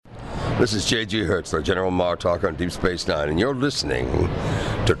This is J.G. Hertzler, General Martok on Deep Space Nine, and you're listening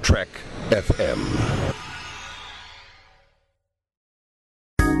to Trek FM.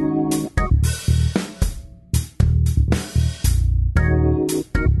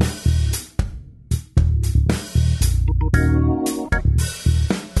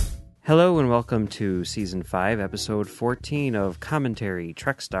 Hello and welcome to Season 5, Episode 14 of Commentary,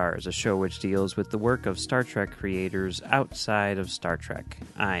 Trek Stars, a show which deals with the work of Star Trek creators outside of Star Trek.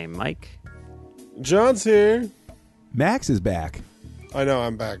 I'm Mike. John's here. Max is back. I know,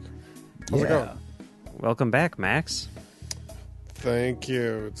 I'm back. How's it going? Welcome back, Max. Thank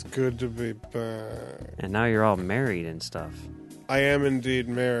you. It's good to be back. And now you're all married and stuff. I am indeed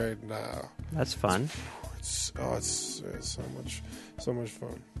married now. That's fun. It's so much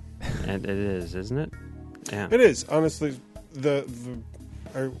fun. And it is, isn't it? Yeah. It is, honestly.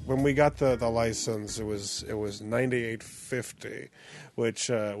 When we got the license, it was $98.50,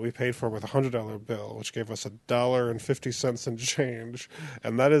 which we paid for with a $100 bill, which gave us $1.50 in change,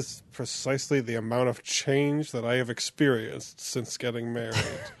 and that is precisely the amount of change that I have experienced since getting married.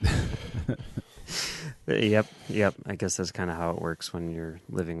 Yep. I guess that's kind of how it works when you're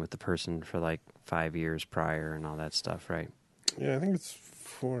living with the person for like 5 years prior and all that stuff, right? Yeah, I think it's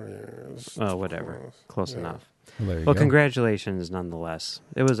 4 years. Oh, whatever. Close enough. Well, congratulations nonetheless.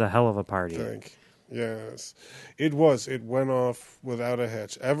 It was a hell of a party. Yes. It was. It went off without a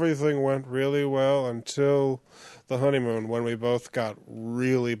hitch. Everything went really well until the honeymoon when we both got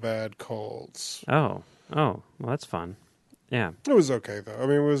really bad colds. Well, that's fun. Yeah. It was okay, though. I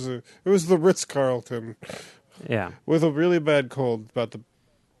mean, it was the Ritz-Carlton. Yeah. With a really bad cold, about the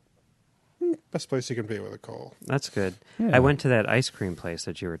best place you can be with a cold. That's good. Yeah. I went to that ice cream place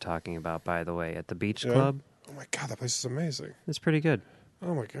that you were talking about, by the way, at the Beach Club. Oh, my God, that place is amazing. It's pretty good.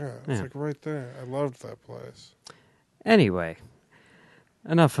 Oh, my God. It's Yeah. like right there. I loved that place. Anyway,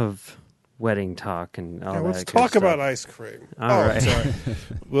 enough of wedding talk and all that Let's good talk stuff. about ice cream. All right. Sorry.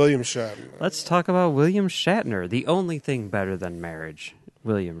 William Shatner. Let's talk about William Shatner, the only thing better than marriage.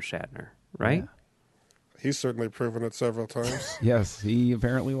 William Shatner, right? Yeah. He's certainly proven it several times. Yes, he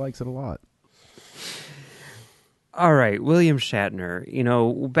apparently likes it a lot. All right, William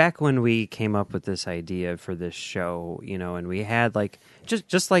Shatner, back when we came up with this idea for this show, and we had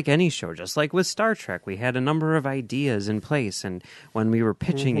just like any show, just like with Star Trek, we had a number of ideas in place. And when we were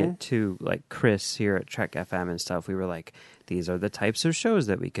pitching it to like Chris here at Trek FM and stuff, we were like, these are the types of shows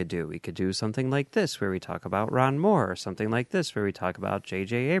that we could do. We could do something like this where we talk about Ron Moore, or something like this where we talk about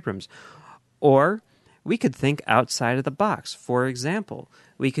J.J. Abrams. Or we could think outside of the box. For example,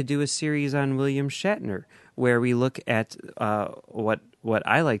 we could do a series on William Shatner where we look at what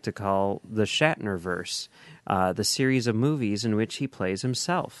I like to call the Shatnerverse, the series of movies in which he plays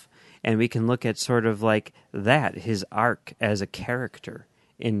himself. And we can look at sort of like that, his arc as a character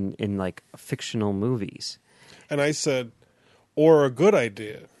in like fictional movies. And I said, or a good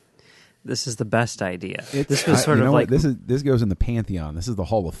idea. This is the best idea. This goes in the pantheon. This is the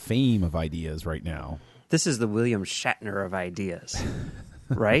Hall of Fame of ideas right now. This is the William Shatner of ideas,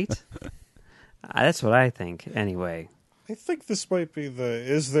 right? That's what I think, anyway. I think this might be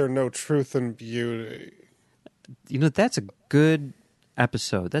Is There No Truth in Beauty? That's a good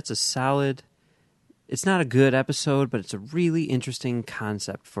episode. That's a solid... It's not a good episode, but it's a really interesting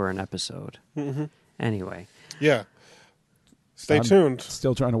concept for an episode. Mm-hmm. Anyway. Yeah. Stay tuned.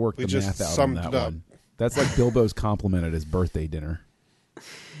 Still trying to work the math out on that one. That's like Bilbo's compliment at his birthday dinner.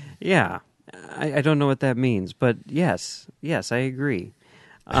 Yeah. I don't know what that means, but yes, I agree.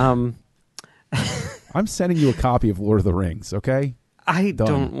 I'm sending you a copy of Lord of the Rings, okay? I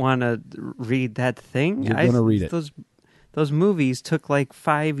don't want to read that thing. You're going to read it. Those movies took like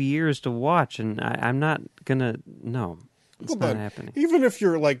 5 years to watch, and I'm not going to... No, it's not happening. Even if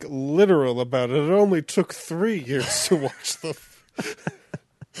you're like literal about it, it only took 3 years to watch them.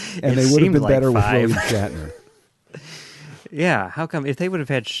 And they would have been better with William Shatner. Yeah, how come? If they would have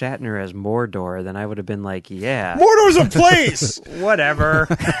had Shatner as Mordor, then I would have been like, yeah. Mordor's a place! Whatever.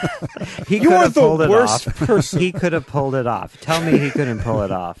 You are the worst person. He could have pulled it off. Tell me he couldn't pull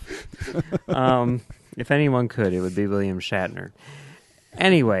it off. If anyone could, it would be William Shatner.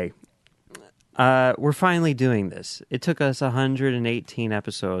 Anyway, we're finally doing this. It took us 118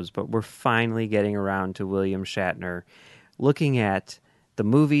 episodes, but we're finally getting around to William Shatner, looking at the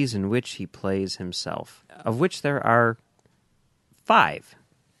movies in which he plays himself, of which there are 5.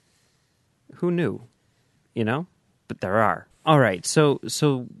 Who knew? But there are. All right, so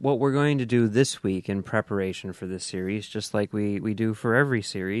what we're going to do this week in preparation for this series, just like we do for every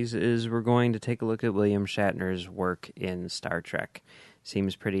series, is we're going to take a look at William Shatner's work in Star Trek.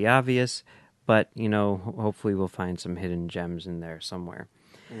 Seems pretty obvious, but, hopefully we'll find some hidden gems in there somewhere.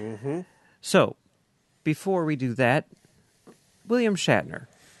 Mm-hmm. So, before we do that, William Shatner,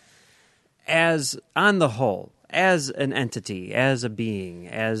 as on the whole, as an entity, as a being,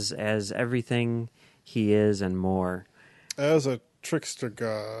 as everything he is and more. As a trickster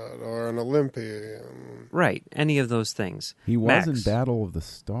god or an Olympian. Right, any of those things. He was Max, in Battle of the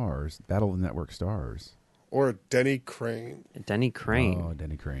Stars, Battle of the Network Stars. Or Denny Crane. Denny Crane. Oh,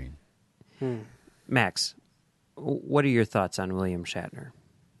 Denny Crane. Max, what are your thoughts on William Shatner?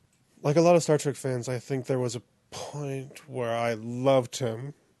 Like a lot of Star Trek fans, I think there was a point where I loved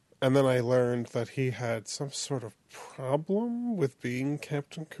him, and then I learned that he had some sort of problem with being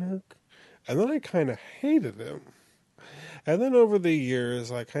Captain Kirk, and then I kind of hated him. And then over the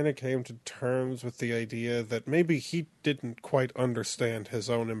years, I kind of came to terms with the idea that maybe he didn't quite understand his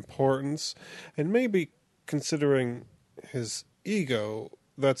own importance, and maybe considering his ego,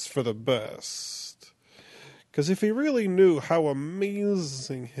 that's for the best. Because if he really knew how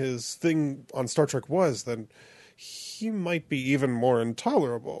amazing his thing on Star Trek was, then he might be even more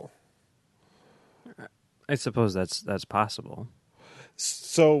intolerable. I suppose that's possible.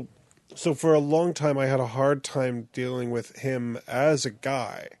 So for a long time, I had a hard time dealing with him as a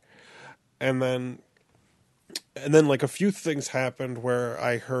guy. And then like a few things happened where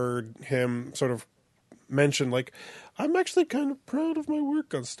I heard him sort of mention, like, I'm actually kind of proud of my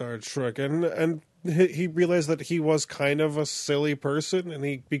work on Star Trek. And he realized that he was kind of a silly person, and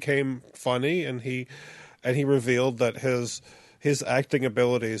he became funny, and he revealed that his acting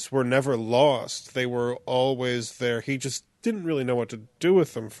abilities were never lost. They were always there. He just didn't really know what to do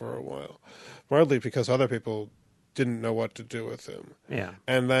with them for a while, partly because other people didn't know what to do with him. Yeah.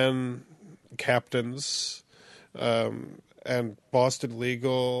 And then Captains, and Boston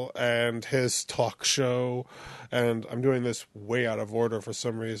Legal, and his talk show, and I'm doing this way out of order for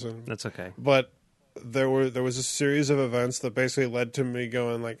some reason. That's okay. But there was a series of events that basically led to me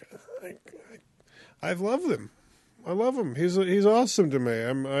going like, I love him. I love him. He's awesome to me.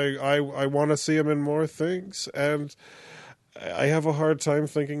 I want to see him in more things, and I have a hard time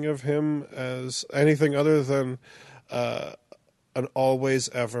thinking of him as anything other than an always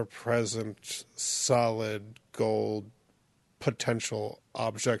ever present, solid gold potential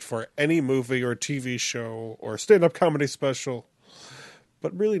object for any movie or TV show or stand-up comedy special,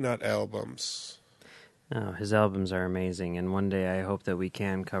 but really not albums. Oh, his albums are amazing, and one day I hope that we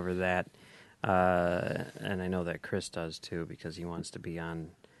can cover that. And I know that Chris does too, because he wants to be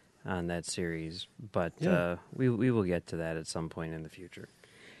on that series. But Yeah. we will get to that at some point in the future.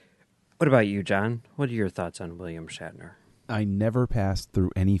 What about you, John? What are your thoughts on William Shatner? I never passed through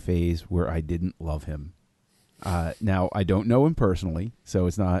any phase where I didn't love him. Now, I don't know him personally, so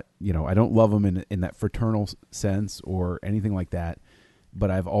it's not, I don't love him in that fraternal sense or anything like that. But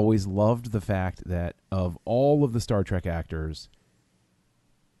I've always loved the fact that of all of the Star Trek actors,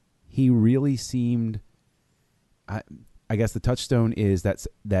 he really seemed, I guess the touchstone is that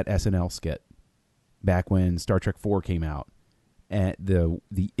SNL skit back when Star Trek 4 came out, and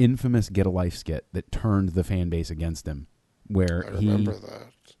the infamous Get a Life skit that turned the fan base against him, where I remember that.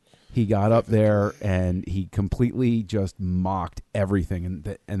 He got up there and he completely just mocked everything.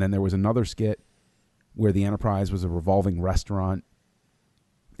 And then there was another skit where the Enterprise was a revolving restaurant,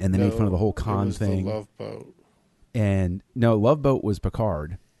 and they made fun of the whole Khan it was thing. The Love Boat. And no, Love Boat was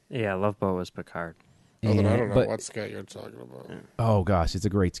Picard. Yeah, Love Boat was Picard. Oh, then I don't know what skit you're talking about. Oh gosh, it's a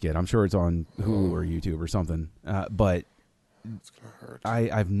great skit. I'm sure it's on Hulu or YouTube or something. But It's gonna hurt.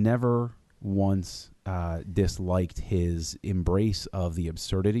 I've never once disliked his embrace of the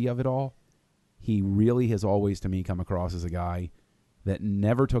absurdity of it all. He really has always, to me, come across as a guy that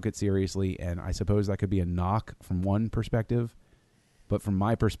never took it seriously, and I suppose that could be a knock from one perspective, but from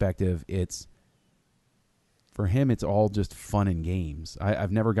my perspective, for him, it's all just fun and games.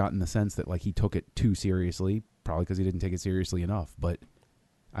 I've never gotten the sense that like he took it too seriously, probably because he didn't take it seriously enough, but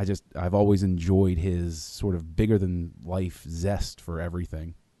I've always enjoyed his sort of bigger than life zest for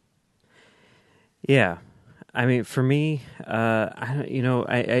everything. Yeah, I mean, for me,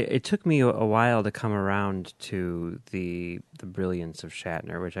 it took me a while to come around to the brilliance of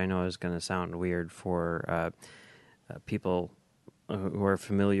Shatner, which I know is going to sound weird for people who are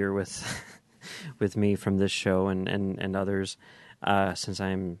familiar with with me from this show and others, since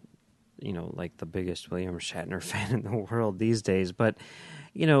I'm, like the biggest William Shatner fan in the world these days. But,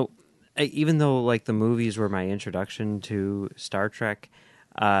 even though like the movies were my introduction to Star Trek,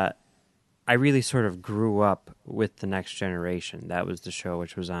 I really sort of grew up with The Next Generation. That was the show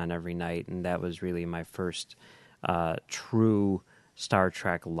which was on every night, and that was really my first true Star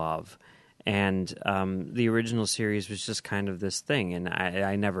Trek love. And the original series was just kind of this thing, and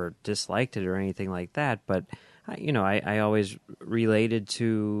I never disliked it or anything like that, but I always related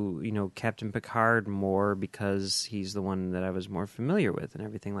to, Captain Picard more because he's the one that I was more familiar with and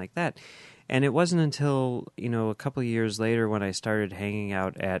everything like that. And it wasn't until, a couple of years later when I started hanging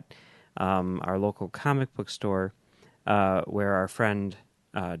out at our local comic book store where our friend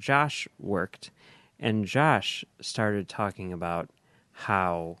Josh worked. And Josh started talking about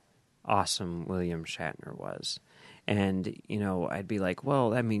how awesome William Shatner was. And, I'd be like,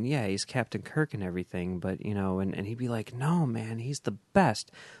 well, I mean, yeah, he's Captain Kirk and everything, but, and he'd be like, no, man, he's the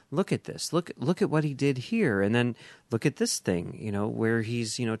best. Look at this. Look at what he did here. And then look at this thing, where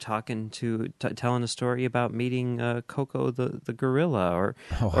he's, telling a story about meeting Coco the gorilla, or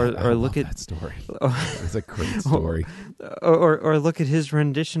look at that story. It's a great story. Or look at his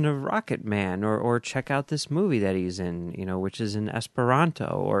rendition of Rocket Man, or check out this movie that he's in, which is in Esperanto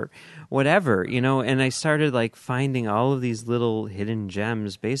or whatever, and I started like finding all of these little hidden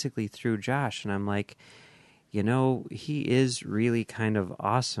gems basically through Josh, and I'm like, he is really kind of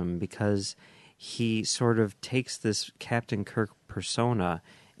awesome because he sort of takes this Captain Kirk persona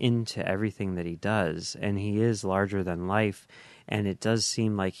into everything that he does, and he is larger than life, and it does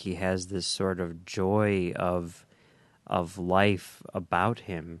seem like he has this sort of joy of life about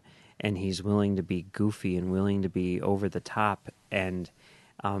him, and he's willing to be goofy and willing to be over the top, and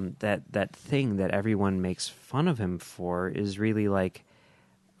that thing that everyone makes fun of him for is really like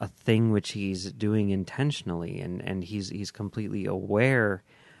a thing which he's doing intentionally, and he's completely aware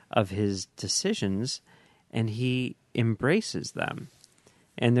of his decisions, and he embraces them.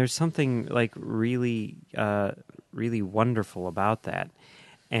 And there's something like really, really wonderful about that.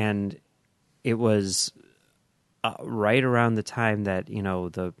 And it was right around the time that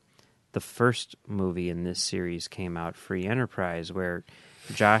the first movie in this series came out, Free Enterprise, where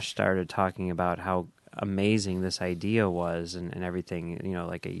Josh started talking about how amazing this idea was and everything,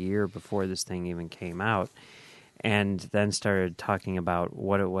 like a year before this thing even came out, and then started talking about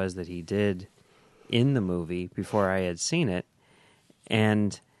what it was that he did in the movie before I had seen it.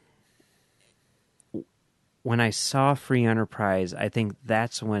 And when I saw Free Enterprise, I think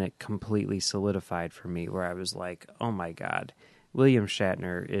that's when it completely solidified for me, where I was like, oh my God, William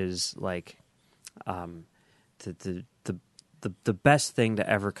Shatner is like the best thing to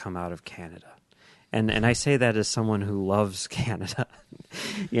ever come out of Canada. And I say that as someone who loves Canada.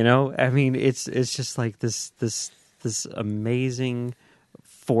 I mean, it's just like this amazing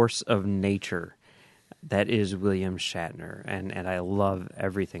force of nature that is William Shatner, and I love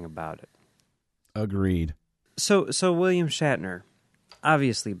everything about it. Agreed. So William Shatner,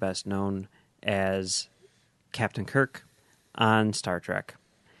 obviously best known as Captain Kirk on Star Trek.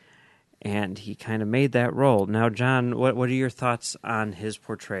 And he kind of made that role. Now, John, what are your thoughts on his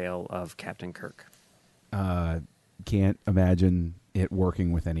portrayal of Captain Kirk? Can't imagine it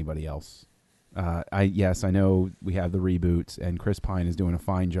working with anybody else. I know we have the reboots, and Chris Pine is doing a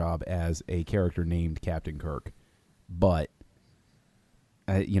fine job as a character named Captain Kirk, but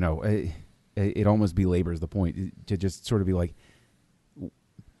it almost belabors the point to just sort of be like,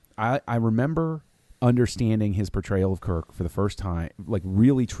 I remember understanding his portrayal of Kirk for the first time, like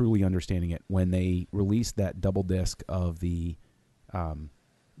really truly understanding it, when they released that double disc of the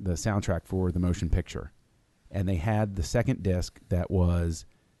soundtrack for the motion picture. And they had the second disc that was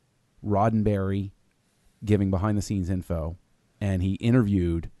Roddenberry giving behind-the-scenes info, and he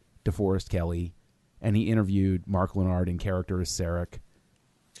interviewed DeForest Kelley, and he interviewed Mark Lenard in character as Sarek,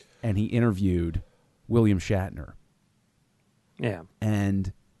 and he interviewed William Shatner. Yeah.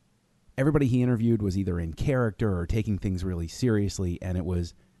 And everybody he interviewed was either in character or taking things really seriously, and it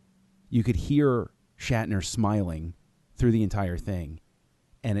was, you could hear Shatner smiling through the entire thing,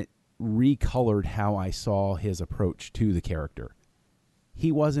 and it recolored how I saw his approach to the character.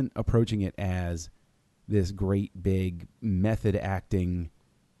 He wasn't approaching it as this great big method acting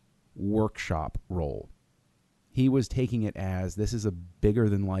workshop role. He was taking it as, this is a bigger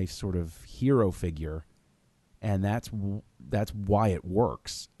than life sort of hero figure, and that's why it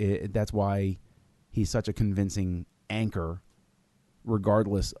works. That's why he's such a convincing anchor,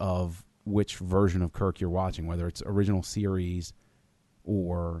 regardless of which version of Kirk you're watching, whether it's original series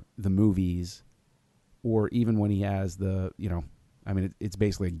or the movies, or even when he has it's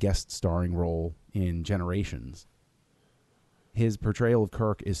basically a guest starring role in Generations. His portrayal of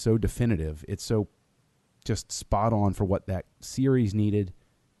Kirk is so definitive. It's so just spot on for what that series needed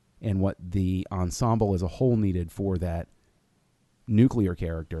and what the ensemble as a whole needed for that nuclear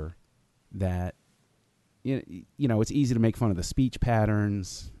character, that, it's easy to make fun of the speech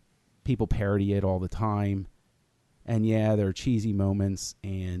patterns. People parody it all the time. And yeah, there are cheesy moments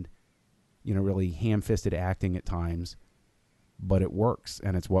and, really ham-fisted acting at times. but it works,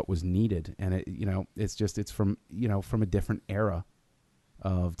 and it's what was needed. And it's from a different era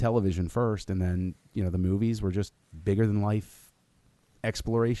of television first, and then the movies were just bigger than life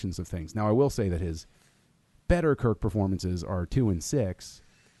explorations of things. Now I will say that his better Kirk performances are 2 and 6,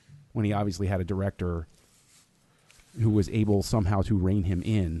 when he obviously had a director who was able somehow to rein him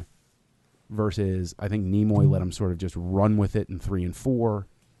in, versus I think Nimoy let him sort of just run with it in 3 and 4,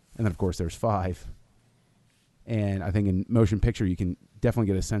 and then of course there's 5. And I think in motion picture you can definitely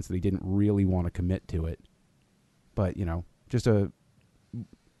get a sense that he didn't really want to commit to it. But it's a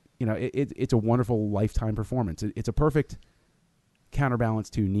wonderful lifetime performance. It's a perfect counterbalance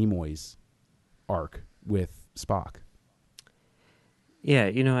to Nimoy's arc with Spock.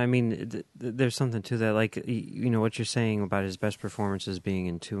 Yeah, there's something to that. Like, what you're saying about his best performances being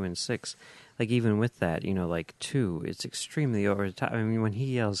in 2 and 6. Like, even with that, like 2, it's extremely over the top. I mean, when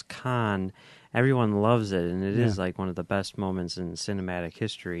he yells Khan, everyone loves it, and it is like one of the best moments in cinematic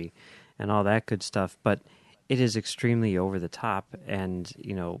history and all that good stuff. But it is extremely over the top and,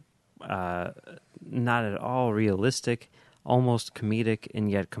 not at all realistic, almost comedic, and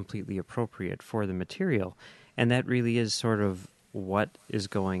yet completely appropriate for the material. And that really is sort of what is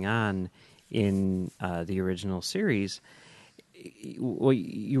going on in the original series. What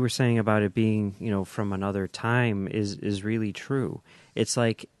you were saying about it being, from another time is really true. It's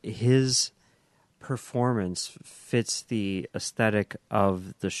like his performance fits the aesthetic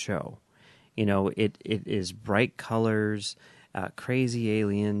of the show. It is bright colors, crazy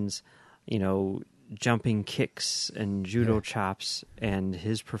aliens, jumping kicks and judo chops, and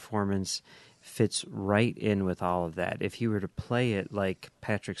his performance fits right in with all of that. If he were to play it like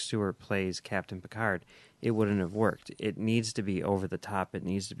Patrick Stewart plays Captain Picard, it wouldn't have worked. It needs to be over the top. It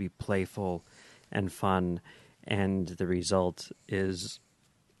needs to be playful and fun, and the result is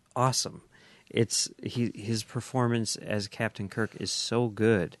awesome. His performance as Captain Kirk is so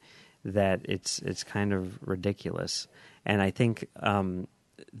good that it's kind of ridiculous. And I think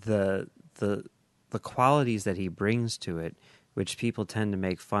the qualities that he brings to it, which people tend to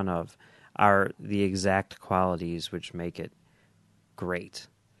make fun of, are the exact qualities which make it great.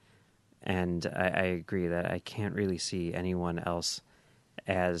 And I agree that I can't really see anyone else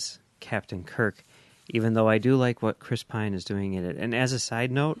as Captain Kirk, even though I do like what Chris Pine is doing in it. And as a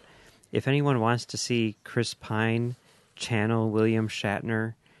side note, if anyone wants to see Chris Pine channel William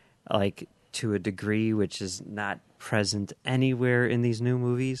Shatner, like to a degree which is not present anywhere in these new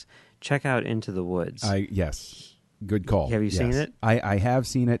movies, check out Into the Woods. Yes. Good call. Have you seen it? I have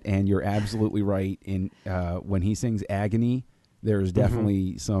seen it, and you're absolutely right. In when he sings Agony, there's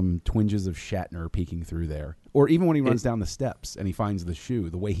definitely some twinges of Shatner peeking through there. Or even when he runs down the steps and he finds the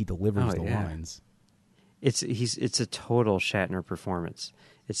shoe, the way he delivers the lines. It's a total Shatner performance.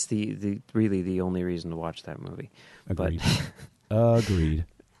 It's the really the only reason to watch that movie. Agreed. Agreed.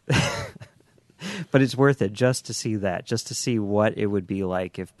 But it's worth it just to see that, just to see what it would be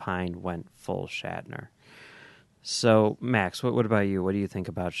like if Pine went full Shatner. So, Max, what about you? What do you think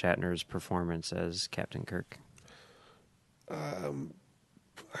about Shatner's performance as Captain Kirk? I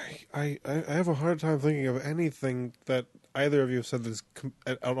have a hard time thinking of anything that either of you have said that's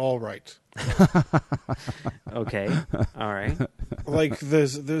at all right. Okay, all right. Like,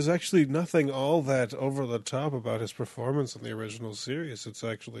 there's actually nothing all that over the top about his performance in the original series. It's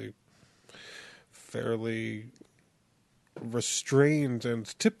actually fairly restrained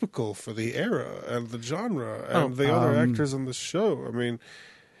and typical for the era and the genre and the other actors on the show. I mean,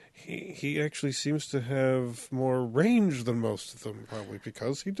 he actually seems to have more range than most of them, probably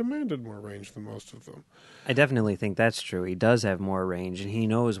because he demanded more range than most of them. I definitely think that's true. He does have more range, and he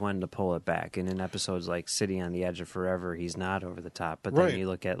knows when to pull it back. And in episodes like City on the Edge of Forever, he's not over the top. But then you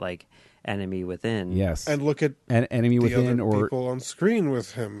look at like Enemy Within. Yes. And look at Enemy the Within other or people on screen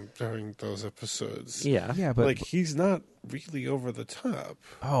with him during those episodes. Yeah. But like, he's not really over the top.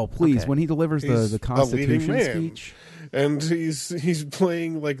 Oh, please! Okay. When he delivers the Constitution speech, and he's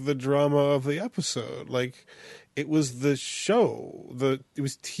playing like the drama of the episode. Like, it was the show. It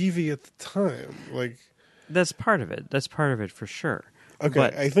was TV at the time. Like, that's part of it. That's part of it for sure. Okay,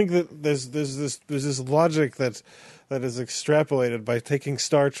 but I think that there's this logic that is extrapolated by taking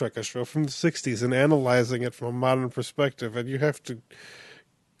Star Trek, a show from the '60s, and analyzing it from a modern perspective, and you have to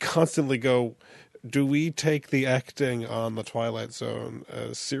constantly go, do we take the acting on the Twilight Zone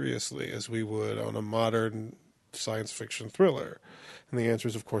as seriously as we would on a modern science fiction thriller? And the answer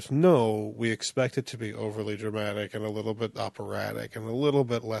is, of course, no. We expect it to be overly dramatic and a little bit operatic and a little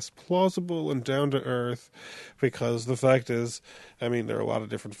bit less plausible and down to earth, because the fact is, I mean, there are a lot of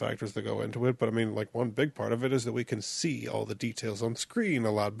different factors that go into it, but I mean, like, one big part of it is that we can see all the details on screen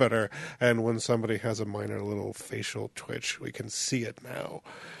a lot better, and when somebody has a minor little facial twitch, we can see it now.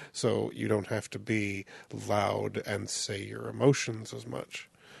 So you don't have to be loud and say your emotions as much.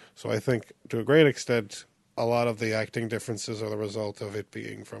 So I think, to a great extent, a lot of the acting differences are the result of it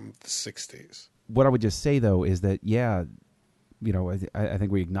being from the 60s. What I would just say, though, is that, yeah, you know, I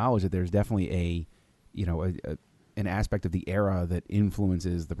think we acknowledge that there's definitely an aspect of the era that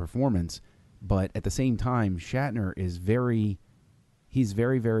influences the performance, but at the same time, Shatner is he's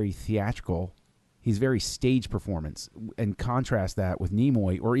very, very theatrical. He's very stage performance, and contrast that with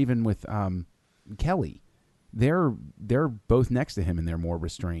Nimoy or even with Kelly. They're both next to him and they're more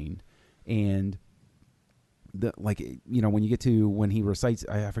restrained. And when you get to when he recites,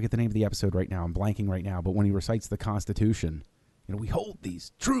 I forget the name of the episode right now, I'm blanking right now, but when he recites the Constitution, we hold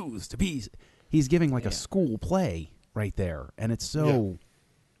these truths to be, he's giving like a school play right there, and it's so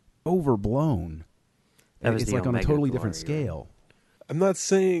overblown. It's like on a totally different scale. I'm not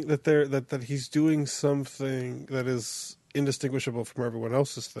saying that that he's doing something that is indistinguishable from everyone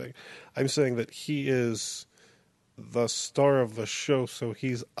else's thing. I'm saying that he is the star of the show, so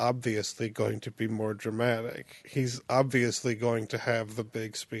he's obviously going to be more dramatic. He's obviously going to have the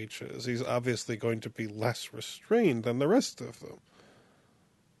big speeches. He's obviously going to be less restrained than the rest of them.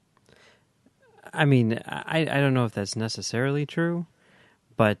 I mean, I don't know if that's necessarily true,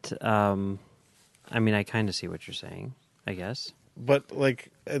 but I mean, I kind of see what you're saying, I guess. But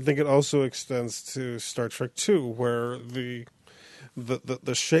like, I think it also extends to Star Trek II, where the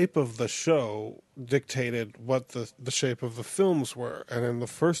shape of the show dictated what the shape of the films were. And in the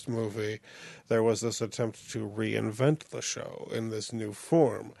first movie, there was this attempt to reinvent the show in this new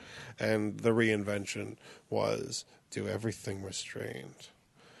form. And the reinvention was do everything restrained.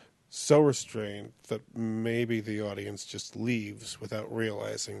 So restrained that maybe the audience just leaves without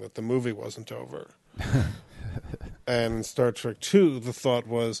realizing that the movie wasn't over. And in Star Trek II, the thought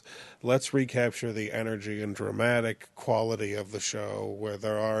was, let's recapture the energy and dramatic quality of the show where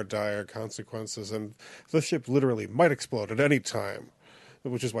there are dire consequences, and the ship literally might explode at any time,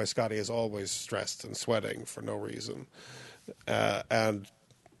 which is why Scotty is always stressed and sweating for no reason. And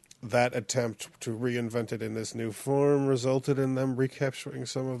that attempt to reinvent it in this new form resulted in them recapturing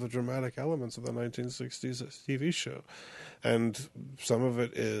some of the dramatic elements of the 1960s TV show. And some of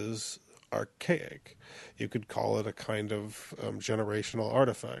it is archaic. You could call it a kind of generational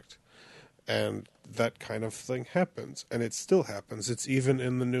artifact. And that kind of thing happens. And it still happens. It's even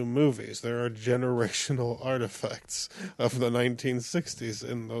in the new movies. There are generational artifacts of the 1960s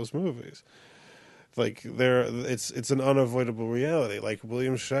in those movies. Like, it's an unavoidable reality. Like,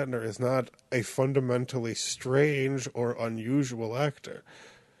 William Shatner is not a fundamentally strange or unusual actor.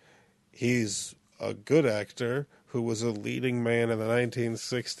 He's a good actor who was a leading man in the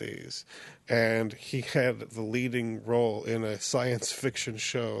 1960s, and he had the leading role in a science fiction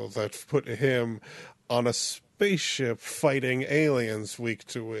show that put him on a spaceship fighting aliens week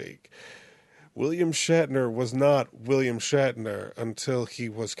to week. William Shatner was not William Shatner until he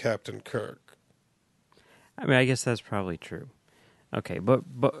was Captain Kirk. I mean, I guess that's probably true. Okay, but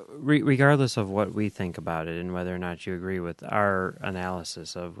regardless of what we think about it and whether or not you agree with our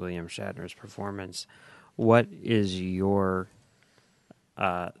analysis of William Shatner's performance, what is your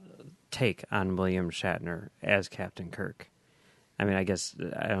take on William Shatner as Captain Kirk? I mean, I guess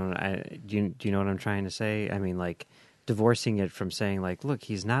I don't. Do you know what I'm trying to say? I mean, like, divorcing it from saying, like, look,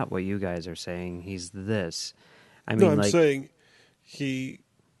 he's not what you guys are saying. He's this. I mean, I'm saying he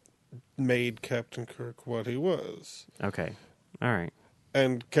made Captain Kirk what he was. Okay. All right.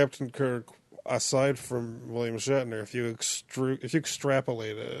 And Captain Kirk, aside from William Shatner, if you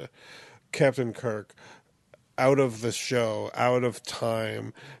extrapolate Captain Kirk out of the show, out of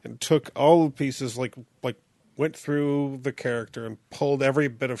time, and took all the pieces, like went through the character and pulled every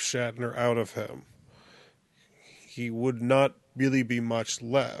bit of Shatner out of him, he would not really be much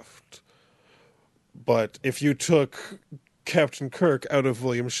left. But if you took Captain Kirk out of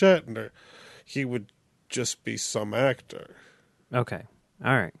William Shatner, he would just be some actor. Okay.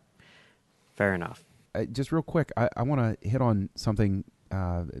 All right. Fair enough. Just real quick, I want to hit on something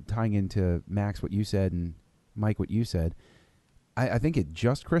tying into Max, what you said, and Mike, what you said. I think it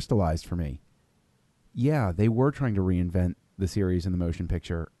just crystallized for me. Yeah, they were trying to reinvent the series and the motion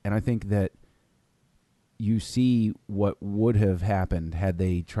picture, and I think that you see what would have happened had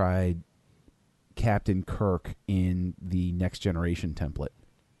they tried Captain Kirk in the Next Generation template.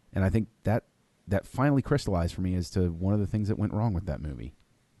 And I think that that finally crystallized for me as to one of the things that went wrong with that movie.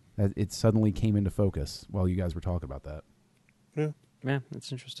 That it suddenly came into focus while you guys were talking about that. Yeah,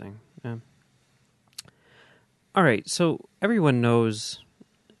 it's interesting. Yeah. All right, so everyone knows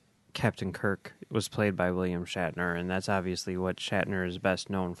Captain Kirk was played by William Shatner, and that's obviously what Shatner is best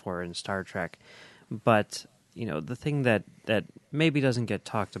known for in Star Trek. But, the thing that maybe doesn't get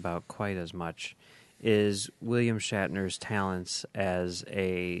talked about quite as much is William Shatner's talents as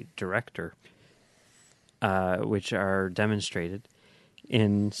a director, which are demonstrated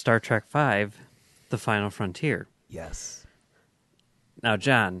in Star Trek V, The Final Frontier. Yes. Now,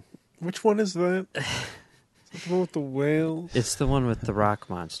 John. Which one is that? Is that the one with the whales? It's the one with the rock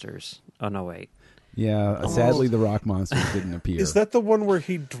monsters. Oh, no, wait. Yeah, sadly the rock monsters didn't appear. Is that the one where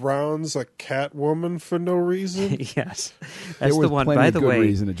he drowns a cat woman for no reason? Yes. That's there was the one, plenty by of the good way.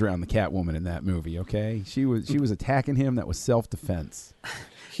 reason to drown the Catwoman in that movie, okay? She was attacking him. That was self-defense.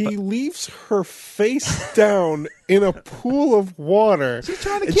 He leaves her face down in a pool of water. She's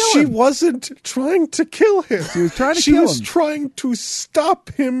trying to and kill she him. wasn't trying to kill him. She was trying to She kill was him. trying to stop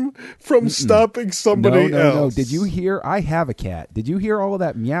him from stopping somebody No. else. Did you hear? I have a cat. Did you hear all of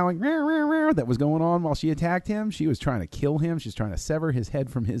that meowing meow, meow, meow, that was going on while she attacked him? She was trying to kill him. She was trying to sever his head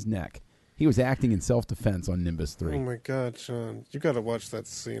from his neck. He was acting in self-defense on Nimbus 3. Oh my God, Sean! You got to watch that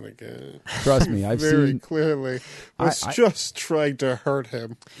scene again. Trust me, I've Very seen. clearly was just trying to hurt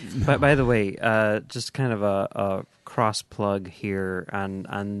him. But by the way, just kind of a cross plug here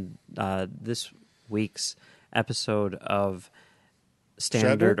on this week's episode of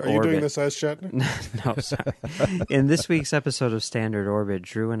Standard Shatner? Are you Orbit. doing this as Shatner? No, sorry. In this week's episode of Standard Orbit,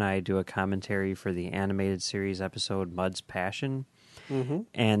 Drew and I do a commentary for the animated series episode Mud's Passion. Mm-hmm.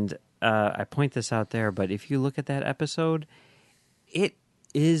 And I point this out there, but if you look at that episode, it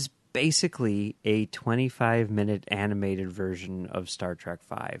is basically a 25-minute animated version of Star Trek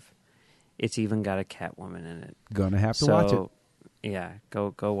V. It's even got a Catwoman in it. Gonna have to watch it. Yeah,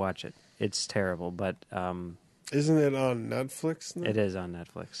 go watch it. It's terrible, but Isn't it on Netflix now? it is on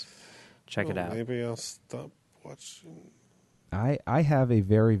Netflix. Check it out. Maybe I'll stop watching. I have a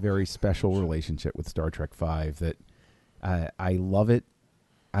very, very special relationship with Star Trek V that I love it.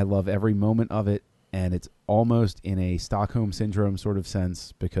 I love every moment of it, and it's almost in a Stockholm Syndrome sort of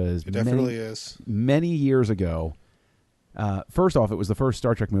sense because It definitely is. Many years ago, first off, it was the first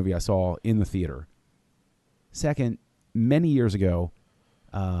Star Trek movie I saw in the theater. Second, many years ago,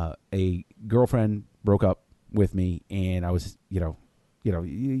 a girlfriend broke up with me, and I was, I'd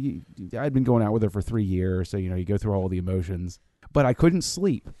been going out with her for 3 years, so, you go through all the emotions. But I couldn't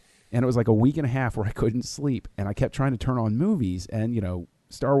sleep, and it was like a week and a half where I couldn't sleep, and I kept trying to turn on movies, and,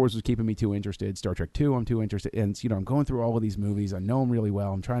 Star Wars was keeping me too interested. Star Trek 2, I'm too interested. And, I'm going through all of these movies. I know them really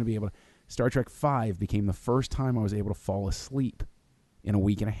well. I'm trying to be able to... Star Trek 5 became the first time I was able to fall asleep in a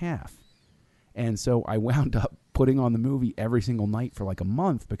week and a half. And so I wound up putting on the movie every single night for like a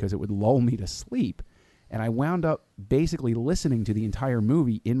month because it would lull me to sleep. And I wound up basically listening to the entire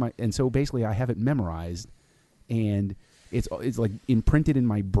movie and so basically I have it memorized, and it's like imprinted in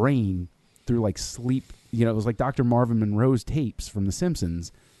my brain through like sleep. It was like Dr. Marvin Monroe's tapes from The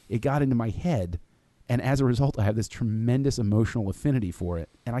Simpsons. It got into my head, and as a result, I have this tremendous emotional affinity for it,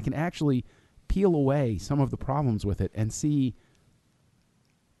 and I can actually peel away some of the problems with it and see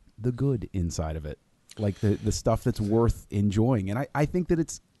the good inside of it, like the stuff that's worth enjoying. And I think that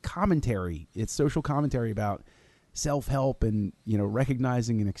it's commentary. It's social commentary about self-help and,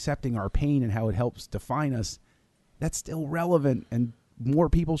 recognizing and accepting our pain and how it helps define us. That's still relevant, and more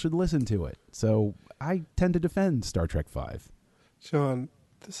people should listen to it. So I tend to defend Star Trek V. John,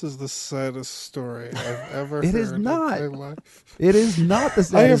 this is the saddest story I've ever It heard is not. in my life. It is not the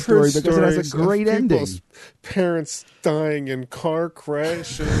I have saddest heard story because it has a stories great of ending. people's parents dying in car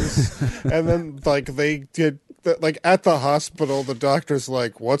crashes, and then they did at the hospital. The doctor's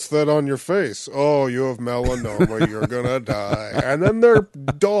like, "What's that on your face? Oh, you have melanoma. You're gonna die." And then their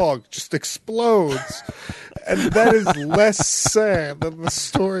dog just explodes, and that is less sad than the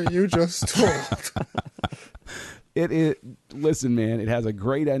story you just told. It listen, man, it has a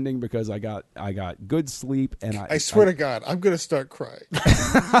great ending because I got good sleep, and I swear to God, I'm gonna start crying.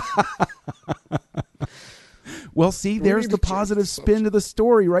 Well, see, there's the positive spin to the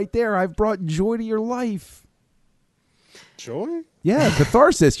story right there. I've brought joy to your life. Joy? Yeah,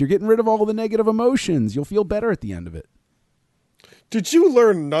 catharsis. You're getting rid of all the negative emotions. You'll feel better at the end of it. Did you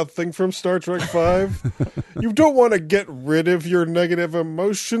learn nothing from Star Trek V? You don't want to get rid of your negative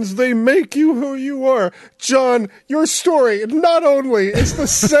emotions. They make you who you are. John, your story not only is the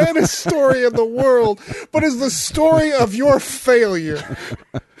saddest story in the world, but is the story of your failure.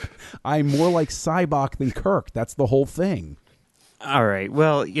 I'm more like Cybok than Kirk. That's the whole thing. All right.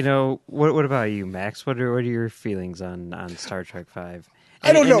 Well, what about you, Max? What are your feelings on Star Trek V?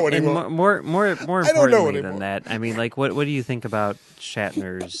 I don't know anymore. And more I don't know importantly than anymore. that, I mean, like, what do you think about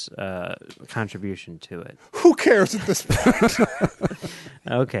Shatner's contribution to it? Who cares at this point?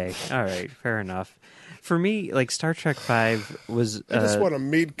 Okay. All right. Fair enough. For me, like, Star Trek V was. I just want to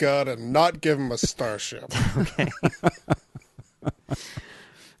meet God and not give him a starship. Okay.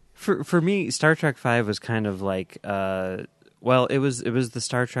 For me, Star Trek V was kind of like. Well, it was the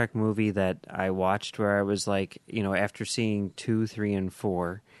Star Trek movie that I watched where I was like, after seeing 2, 3, and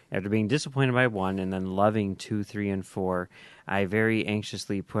 4, after being disappointed by 1 and then loving 2, 3, and 4, I very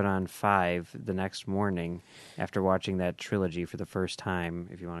anxiously put on 5 the next morning after watching that trilogy for the first time,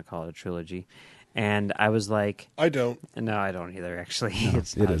 if you want to call it a trilogy. And I was like... I don't. No, I don't either, actually. No,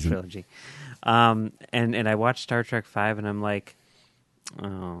 it's not a trilogy. And I watched Star Trek V and I'm like,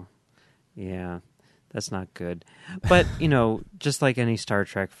 oh, yeah... That's not good. But, just like any Star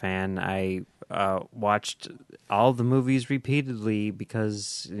Trek fan, I watched all the movies repeatedly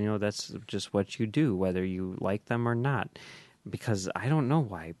because, that's just what you do, whether you like them or not. Because I don't know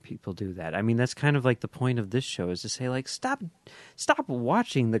why people do that. I mean, that's kind of like the point of this show is to say, like, stop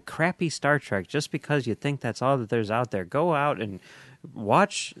watching the crappy Star Trek just because you think that's all that there's out there. Go out and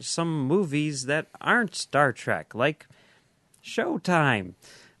watch some movies that aren't Star Trek, like Showtime,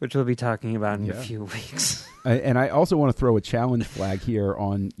 which we'll be talking about in a few weeks. And I also want to throw a challenge flag here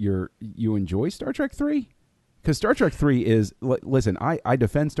on you enjoy Star Trek 3? Because Star Trek 3 is, listen, I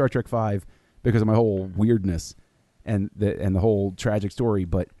defend Star Trek 5 because of my whole weirdness and the whole tragic story,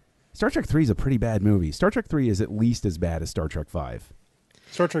 but Star Trek 3 is a pretty bad movie. Star Trek 3 is at least as bad as Star Trek 5.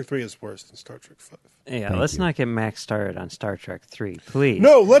 Star Trek 3 is worse than Star Trek 5. Yeah, let's not get Max started on Star Trek 3, please.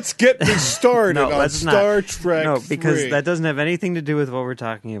 No, let's get me started on let's Star Trek 3. No, because that doesn't have anything to do with what we're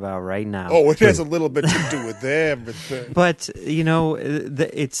talking about right now. Oh, it has a little bit to do with everything. But,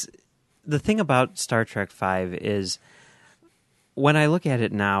 it's the thing about Star Trek 5 is when I look at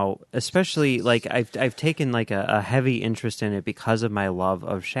it now, especially like I've taken like a heavy interest in it because of my love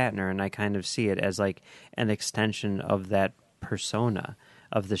of Shatner, and I kind of see it as like an extension of that persona,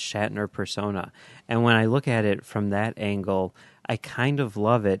 of the Shatner persona. And when I look at it from that angle, I kind of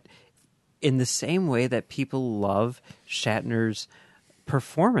love it in the same way that people love Shatner's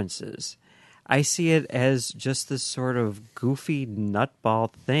performances. I see it as just this sort of goofy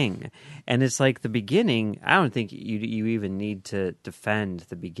nutball thing. And it's like the beginning, I don't think you even need to defend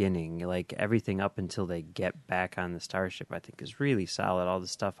the beginning. Like everything up until they get back on the starship, I think is really solid. All the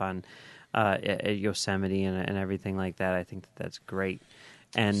stuff on at Yosemite and everything like that, I think that's great.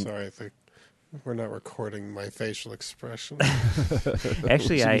 And sorry, I think we're not recording my facial expression.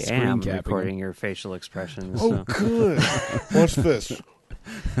 Actually, I am capping recording your facial expressions. Oh, good. Watch this.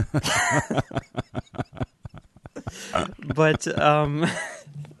 But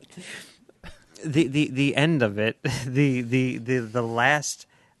the end of it, the last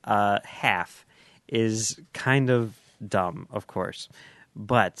half is kind of dumb, of course,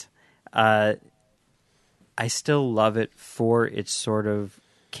 but I still love it for its sort of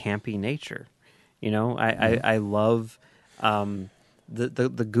campy nature. I love the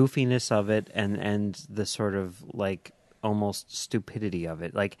goofiness of it and the sort of like almost stupidity of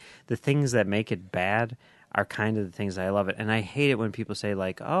it. Like the things that make it bad are kind of the things I love it. And I hate it when people say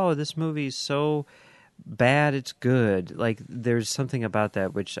like, oh, this movie's so bad it's good. Like there's something about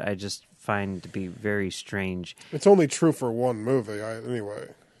that which I just find to be very strange. It's only true for one movie, anyway.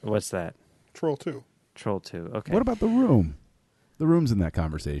 What's that? Troll 2. Troll 2. Okay. What about The Room? The Room's in that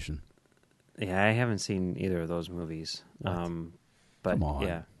conversation. Yeah, I haven't seen either of those movies. But Come on.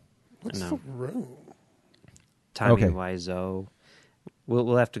 yeah. What's No. The Room? Tommy Okay. Wiseau.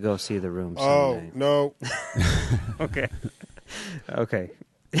 We'll have to go see The Room Oh, someday. no. Okay. Okay.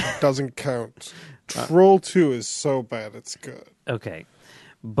 Doesn't count. Troll 2 is so bad it's good. Okay.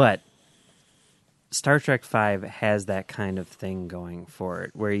 But Star Trek V has that kind of thing going for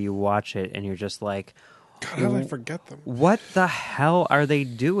it, where you watch it and you're just like, God, how did I forget them? what the hell are they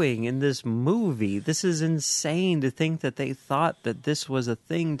doing in this movie? This is insane to think that they thought that this was a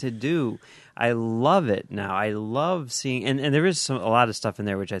thing to do. I love it now. I love seeing, and there is a lot of stuff in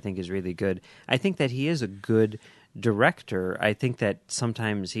there which I think is really good. I think that he is a good director. I think that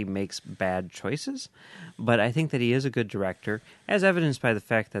sometimes he makes bad choices, but I think that he is a good director, as evidenced by the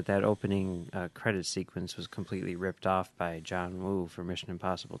fact that opening credit sequence was completely ripped off by John Woo for Mission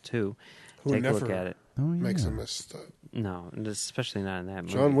Impossible 2. Who Take a never look at it. Oh, yeah. makes a misstep. No, and especially not in that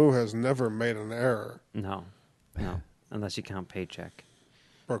movie. John Woo has never made an error. No, unless you count Paycheck.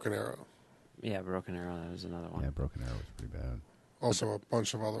 Broken Arrow. Yeah, Broken Arrow, that was another one. Yeah, Broken Arrow was pretty bad. Also a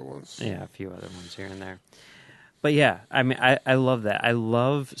bunch of other ones. Yeah, a few other ones here and there. But yeah, I mean, I love that. I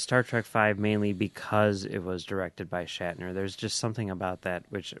love Star Trek V mainly because it was directed by Shatner. There's just something about that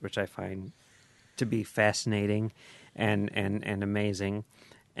which I find to be fascinating and amazing.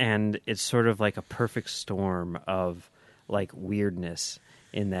 And it's sort of like a perfect storm of like weirdness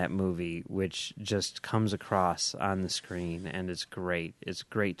in that movie, which just comes across on the screen, and it's great. It's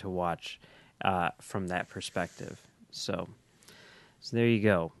great to watch from that perspective. So there you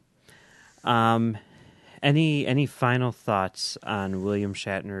go. Any final thoughts on William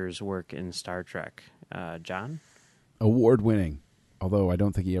Shatner's work in Star Trek, John? Award winning, although I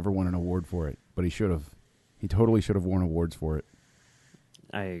don't think he ever won an award for it, but he should have. He totally should have won awards for it.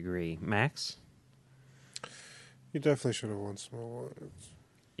 I agree. Max? He definitely should have won some awards.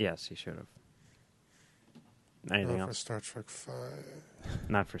 Yes, he should have. Anything Not for else? Star Trek 5.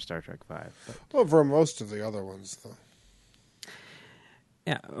 Not for Star Trek V. But... Over most of the other ones, though.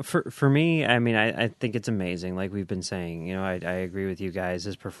 Yeah, for me, I mean, I think it's amazing. Like we've been saying, you know, I agree with you guys.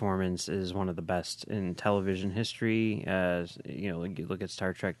 His performance is one of the best in television history. You know, you look at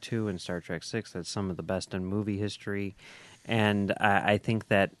Star Trek II and Star Trek VI. That's some of the best in movie history. And I think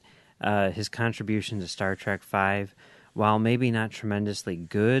that his contribution to Star Trek V, while maybe not tremendously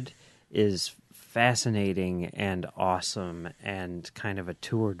good, is fascinating and awesome and kind of a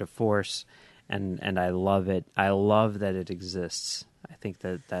tour de force. And I love it. I love that it exists. I think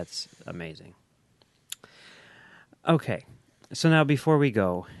that's amazing. Okay, so now before we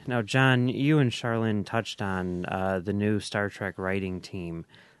go, now John, you and Charlene touched on the new Star Trek writing team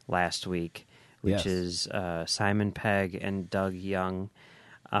last week, which Yes. is Simon Pegg and Doug Young.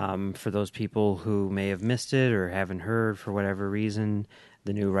 For those people who may have missed it or haven't heard for whatever reason,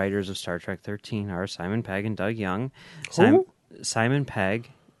 the new writers of Star Trek 13 are Simon Pegg and Doug Young. Who? Simon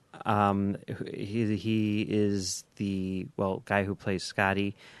Pegg. He is the guy who plays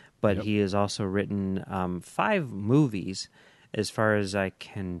Scotty, but Yep. he has also written 5 movies, as far as I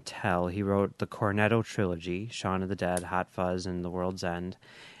can tell. He wrote the Cornetto trilogy, Shaun of the Dead, Hot Fuzz, and The World's End,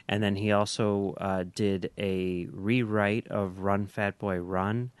 and then he also did a rewrite of Run Fat Boy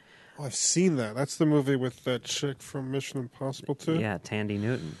Run. Oh, I've seen that. That's the movie with that chick from Mission Impossible 2? Yeah, Tandy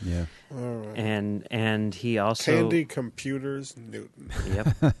Newton. Yeah. All right. And he also Tandy Computers Newton.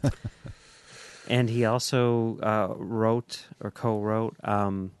 Yep. And he also wrote or co-wrote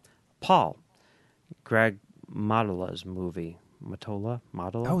Paul, Greg Mottola's movie. Motola?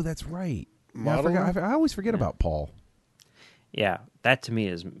 Oh, that's right. Yeah, I, Modeler? I always forget about Paul. Yeah, that to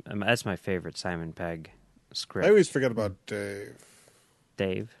me that's my favorite Simon Pegg script. I always forget about Dave.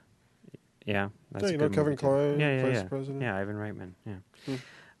 Dave. Yeah, that's Yeah, a you know good Kevin movie, too. Kline, Yeah, Vice yeah. President? Yeah, Ivan Reitman. Yeah.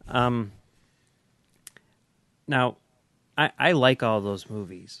 Now, I like all those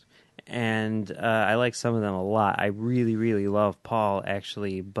movies, and I like some of them a lot. I really, really love Paul,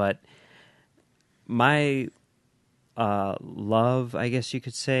 actually, but my love, I guess you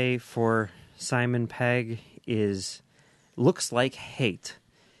could say, for Simon Pegg looks like hate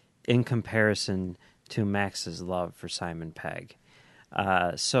in comparison to Max's love for Simon Pegg.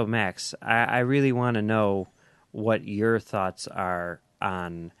 So, Max, I really want to know what your thoughts are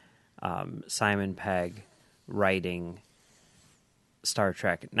on Simon Pegg writing Star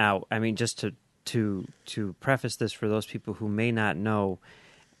Trek. Now, I mean, just to preface this for those people who may not know,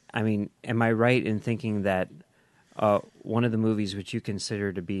 I mean, am I right in thinking that one of the movies which you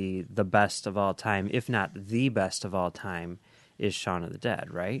consider to be the best of all time, if not the best of all time, is Shaun of the Dead,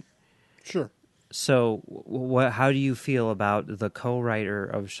 right? Sure. So, how do you feel about the co-writer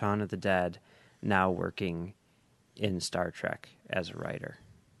of Shaun of the Dead now working in Star Trek as a writer?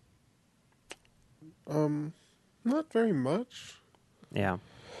 Not very much. Yeah.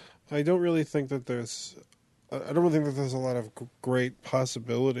 I don't really think that there's a lot of great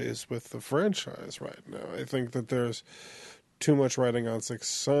possibilities with the franchise right now. I think that there's too much writing on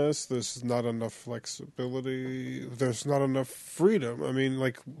success. There's not enough flexibility. There's not enough freedom. I mean,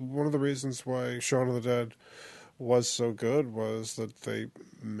 like, one of the reasons why Shaun of the Dead was so good was that they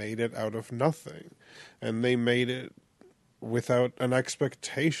made it out of nothing. And they made it without an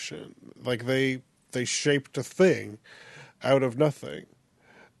expectation. Like, they shaped a thing out of nothing.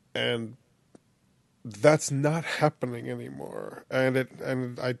 And that's not happening anymore.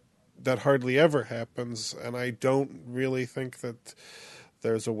 That hardly ever happens, and I don't really think that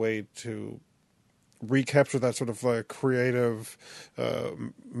there's a way to recapture that sort of creative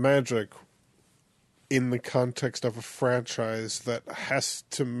magic in the context of a franchise that has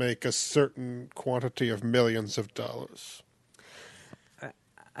to make a certain quantity of millions of dollars.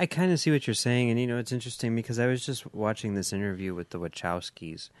 I kind of see what you're saying, and it's interesting because I was just watching this interview with the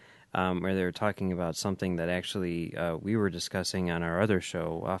Wachowskis where they were talking about something that actually we were discussing on our other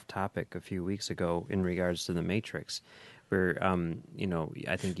show, Off Topic, a few weeks ago in regards to The Matrix, where,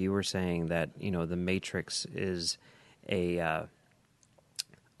 I think you were saying that, The Matrix is a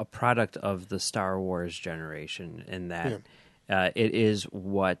product of the Star Wars generation, in that it is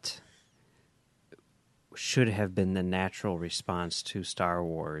what should have been the natural response to Star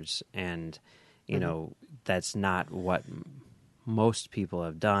Wars, and that's not what most people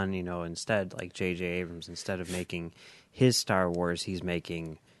have done. Instead, like J.J. Abrams, instead of making his Star Wars, he's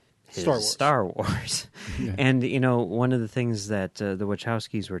making his Star Wars. Yeah. And one of the things that the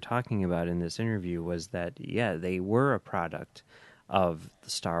Wachowskis were talking about in this interview was that they were a product of the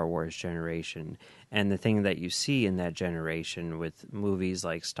Star Wars generation. And the thing that you see in that generation with movies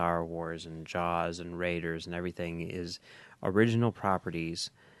like Star Wars and Jaws and Raiders and everything is original properties,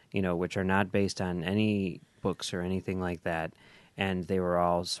 which are not based on any books or anything like that. And they were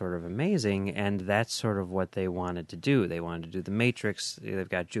all sort of amazing, and that's sort of what they wanted to do. They wanted to do The Matrix. They've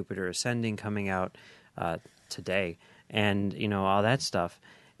got Jupiter Ascending coming out today, and all that stuff.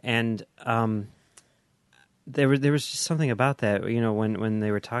 And there was just something about that, when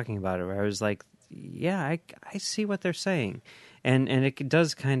they were talking about it, where I was like, I see what they're saying, and it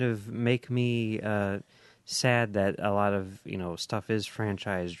does kind of make me sad that a lot of stuff is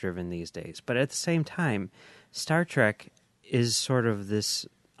franchise driven these days. But at the same time, Star Trek is sort of this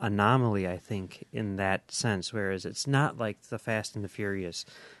anomaly, I think, in that sense, whereas it's not like the Fast and the Furious,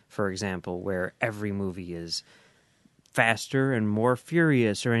 for example, where every movie is faster and more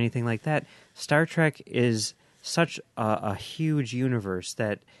furious or anything like that. Star Trek is such a huge universe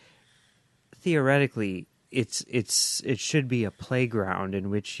that theoretically it should be a playground in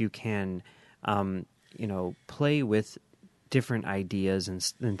which you can play with different ideas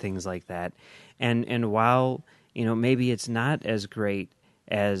and things like that. And while maybe it's not as great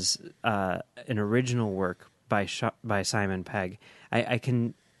as an original work by Simon Pegg, I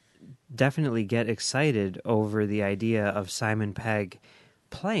can definitely get excited over the idea of Simon Pegg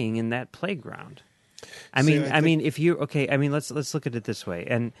playing in that playground. Let's look at it this way.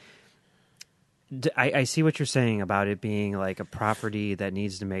 And I see what you're saying about it being like a property that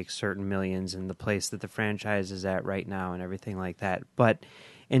needs to make certain millions in the place that the franchise is at right now and everything like that. But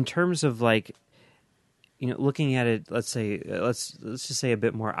in terms of like, looking at it, let's just say a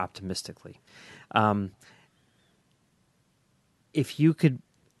bit more optimistically. If you could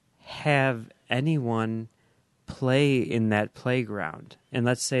have anyone play in that playground, and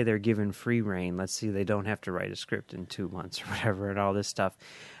let's say they're given free reign, let's say they don't have to write a script in 2 months or whatever and all this stuff.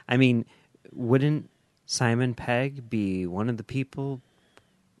 I mean, wouldn't Simon Pegg be one of the people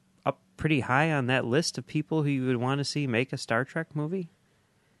up pretty high on that list of people who you would want to see make a Star Trek movie?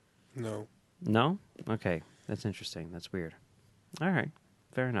 No. No? Okay. That's interesting. That's weird. All right.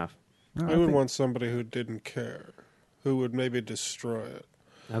 Fair enough. No, I would want somebody who didn't care, who would maybe destroy it.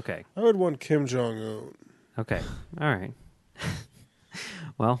 Okay. I would want Kim Jong-un. Okay. All right.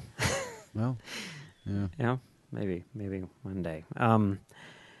 Well, yeah, maybe one day.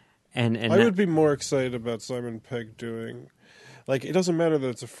 And I would be more excited about Simon Pegg doing, like, it doesn't matter that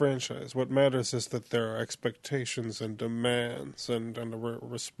it's a franchise. What matters is that there are expectations and demands and a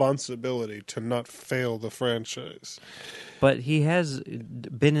responsibility to not fail the franchise. But he has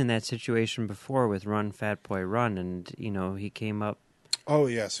been in that situation before with Run, Fat Boy, Run, and, he came up. Oh,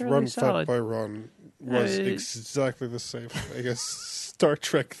 yes. Really Run, solid. Fat Boy, Run was exactly the same thing as Star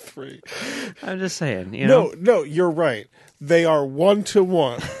Trek 3. I'm just saying, No, you're right. They are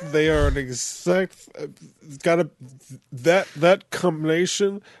 1-to-1. They are an exact. That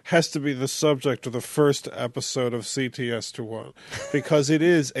combination has to be the subject of the first episode of CTS-1 because it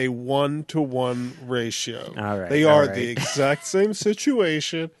is a 1-to-1 ratio. All right, they are the exact same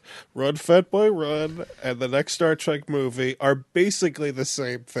situation. Run, Fat Boy, Run, and the next Star Trek movie are basically the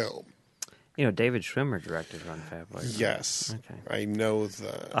same film. David Schwimmer directed Run, Fat Boy. Yes, okay. I know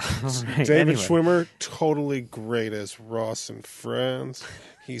that. Right, David Schwimmer, totally great as Ross in Friends.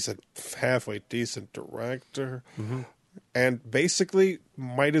 He's a halfway decent director. Mm-hmm. And basically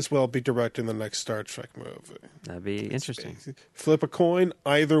might as well be directing the next Star Trek movie. That'd be interesting. Flip a coin,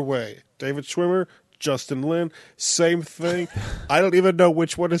 either way. David Schwimmer, Justin Lin, same thing. I don't even know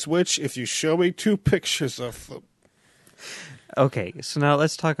which one is which if you show me 2 pictures of them. Okay, so now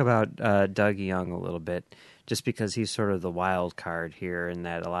let's talk about Doug Young a little bit, just because he's sort of the wild card here in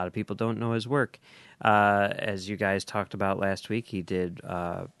that a lot of people don't know his work. As you guys talked about last week, he did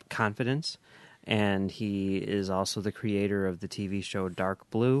Confidence, and he is also the creator of the TV show Dark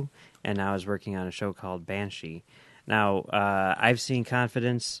Blue, and now is working on a show called Banshee. Now, I've seen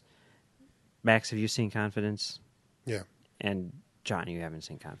Confidence. Max, have you seen Confidence? Yeah. And John, you haven't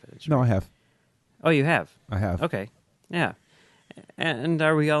seen Confidence. No, right? I have. Oh, you have? I have. Okay. Yeah. And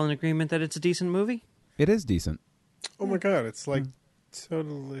are we all in agreement that it's a decent movie? It is decent. Oh my god, it's like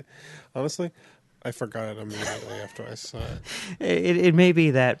totally. Honestly, I forgot it immediately after I saw it. It may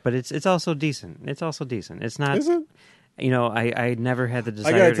be that, but it's also decent. It's also decent. It's not. Is it? I never had the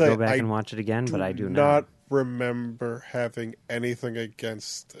gotta desire to tell go you, back I and watch it again, but I do not now. remember having anything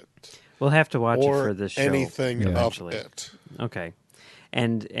against it We'll have to watch it or for this show. anything of eventually. it. Okay.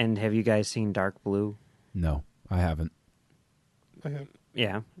 And have you guys seen Dark Blue? No, I haven't. I have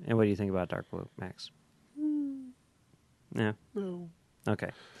Yeah. And what do you think about Dark Blue, Max? Yeah. no. Okay.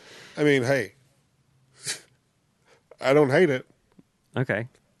 I mean, hey, I don't hate it. Okay.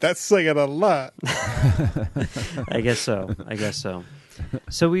 That's saying a lot. I guess so.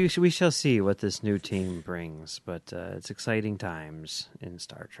 So we shall see what this new team brings, but it's exciting times in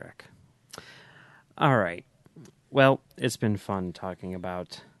Star Trek. All right. Well, it's been fun talking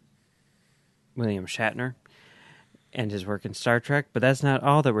about William Shatner and his work in Star Trek, but that's not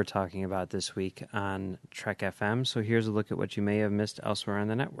all that we're talking about this week on Trek FM, so here's a look at what you may have missed elsewhere on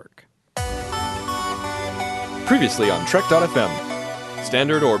the network. Previously on Trek.fm,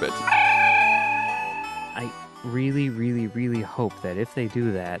 Standard Orbit. I really, really, really hope that if they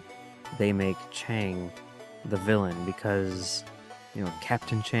do that, they make Chang the villain, because,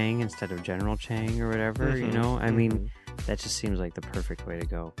 Captain Chang instead of General Chang or whatever, I mean, that just seems like the perfect way to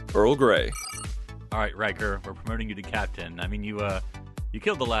go. Earl Grey. All right, Riker, we're promoting you to captain. I mean, you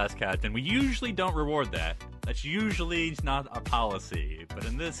killed the last captain. We usually don't reward that. That's usually not a policy, but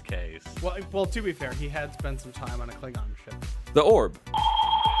in this case... Well, to be fair, he had spent some time on a Klingon ship. The Orb.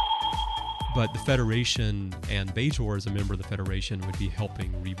 But the Federation and Bajor, as a member of the Federation, would be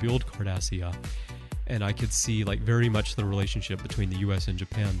helping rebuild Cardassia. And I could see, very much the relationship between the U.S. and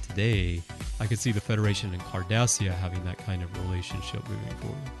Japan today. I could see the Federation and Cardassia having that kind of relationship moving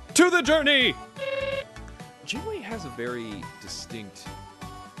forward. To the journey! Janeway has a very distinct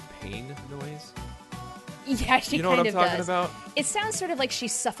pain noise. Yeah, she You know what kind I'm of talking does. about? It sounds sort of like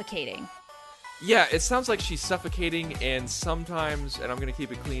she's suffocating. Yeah, it sounds like she's suffocating and sometimes, and I'm going to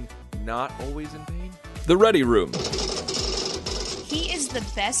keep it clean, not always in pain. The Ready Room. He is the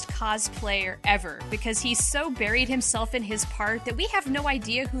best cosplayer ever because he's so buried himself in his part that we have no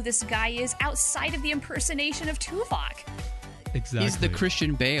idea who this guy is outside of the impersonation of Tuvok. Exactly. He's the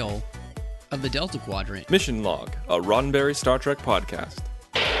Christian Bale of the Delta Quadrant. Mission Log, a Roddenberry Star Trek podcast.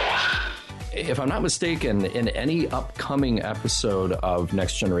 If I'm not mistaken, in any upcoming episode of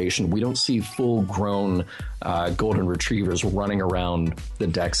Next Generation, we don't see full-grown golden retrievers running around the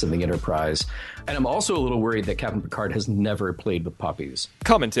decks of the Enterprise. And I'm also a little worried that Captain Picard has never played with puppies.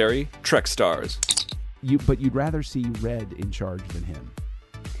 Commentary, Trek Stars. But you'd rather see Red in charge than him.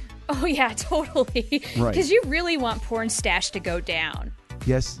 Oh, yeah, totally. Right. Because you really want Porn Stash to go down.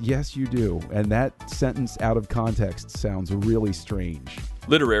 Yes, you do. And that sentence out of context sounds really strange.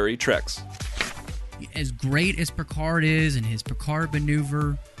 Literary Treks. As great as Picard is and his Picard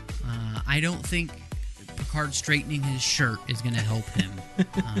maneuver, I don't think Picard straightening his shirt is going to help him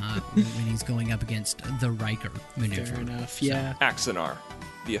when he's going up against the Riker maneuver. Fair enough, yeah. Axonar,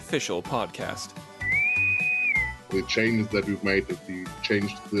 the official podcast. The changes that we've made, that we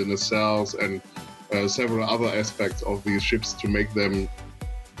changed the nacelles and several other aspects of these ships to make them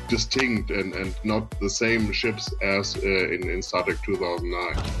distinct and not the same ships as in Star Trek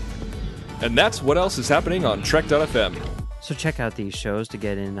 2009. And that's what else is happening on Trek.fm. So check out these shows to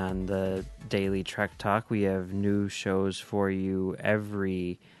get in on the daily Trek Talk. We have new shows for you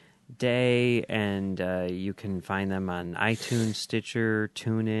every day, and you can find them on iTunes, Stitcher,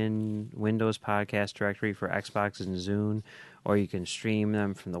 TuneIn, Windows Podcast Directory for Xbox and Zune, or you can stream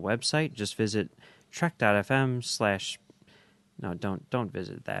them from the website. Just visit trek.fm/ No, don't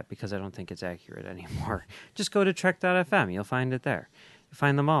visit that because I don't think it's accurate anymore. Just go to trek.fm. You'll find it there. You'll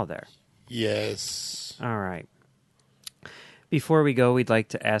find them all there. Yes. All right. Before we go, we'd like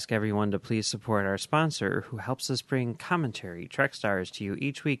to ask everyone to please support our sponsor who helps us bring commentary, Trek Stars, to you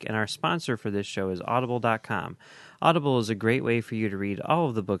each week, and our sponsor for this show is Audible.com. Audible is a great way for you to read all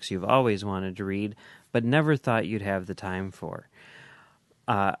of the books you've always wanted to read, but never thought you'd have the time for.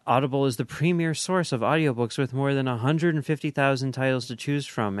 Audible is the premier source of audiobooks with more than 150,000 titles to choose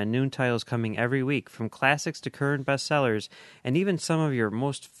from, and new titles coming every week, from classics to current bestsellers, and even some of your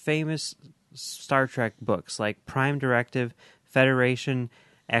most famous Star Trek books like Prime Directive, Federation.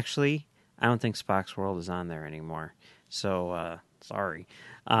 Actually, I don't think Spock's World is on there anymore, so sorry.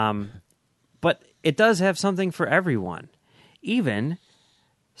 But it does have something for everyone. Even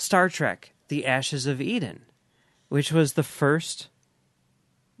Star Trek, The Ashes of Eden, which was the first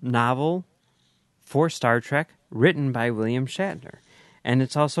novel for Star Trek, written by William Shatner. And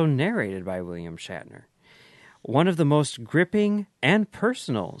it's also narrated by William Shatner. One of the most gripping and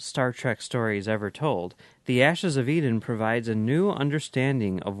personal Star Trek stories ever told, The Ashes of Eden provides a new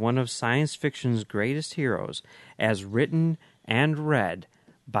understanding of one of science fiction's greatest heroes, as written and read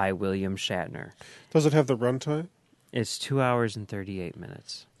by William Shatner. Does it have the runtime? It's 2 hours and 38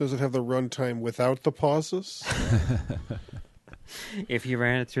 minutes. Does it have the runtime without the pauses? If you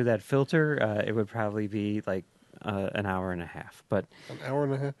ran it through that filter, it would probably be like an hour and a half. But an hour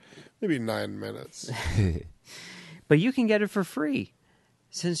and a half? Maybe 9 minutes. But you can get it for free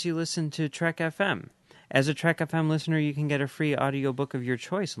since you listen to Trek FM. As a Trek FM listener, you can get a free audiobook of your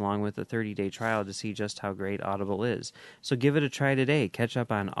choice along with a 30-day trial to see just how great Audible is. So give it a try today. Catch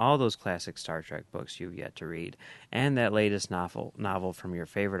up on all those classic Star Trek books you've yet to read and that latest novel from your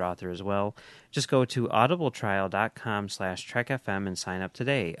favorite author as well. Just go to audibletrial.com/TrekFM and sign up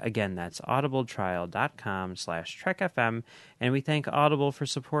today. Again, that's audibletrial.com/TrekFM, and we thank Audible for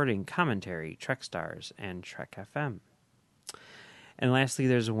supporting commentary, Trek Stars, and Trek FM. And lastly,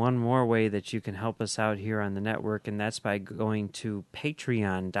 there's one more way that you can help us out here on the network, and that's by going to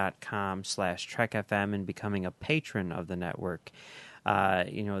patreon.com/TrekFM and becoming a patron of the network.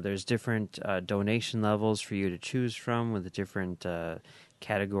 There's different donation levels for you to choose from with the different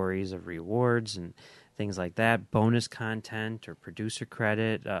categories of rewards and things like that, bonus content or producer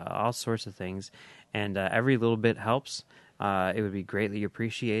credit, all sorts of things. And every little bit helps. It would be greatly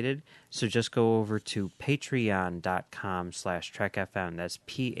appreciated. So just go over to patreon.com/TrekFM. That's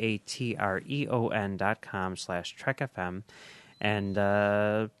patreon.com/TrekFM and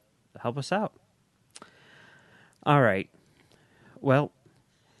help us out. All right. Well,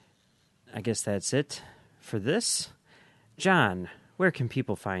 I guess that's it for this. John, where can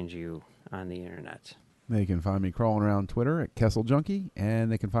people find you on the internet? They can find me crawling around Twitter at Kessel Junkie,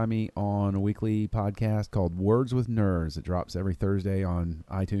 and they can find me on a weekly podcast called Words with Nerds. It drops every Thursday on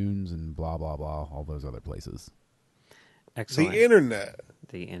iTunes and blah, blah, blah, all those other places. Excellent. The internet.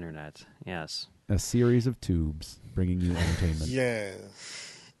 The internet, yes. A series of tubes bringing you entertainment.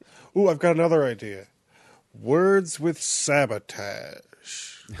 Yes. Ooh, I've got another idea. Words with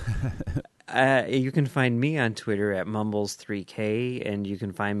Sabotage. You can find me on Twitter at Mumbles3K, and you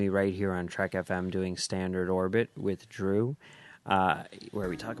can find me right here on Trek FM doing Standard Orbit with Drew, where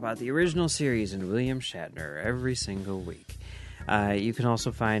we talk about the original series and William Shatner every single week. You can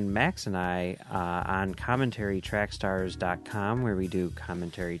also find Max and I on commentarytrackstars.com, where we do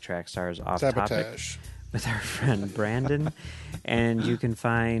commentary track stars off topic with our friend Brandon. And you can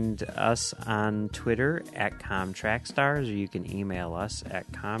find us on Twitter at ComTrackStars, or you can email us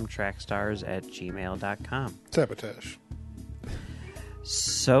at comtrackstars@gmail.com. Sabotage.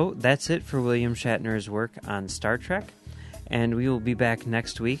 So that's it for William Shatner's work on Star Trek. And we will be back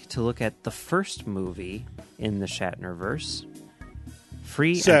next week to look at the first movie in the Shatnerverse,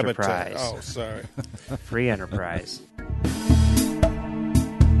 Free Sabotage. Enterprise. Oh, sorry. Free Enterprise.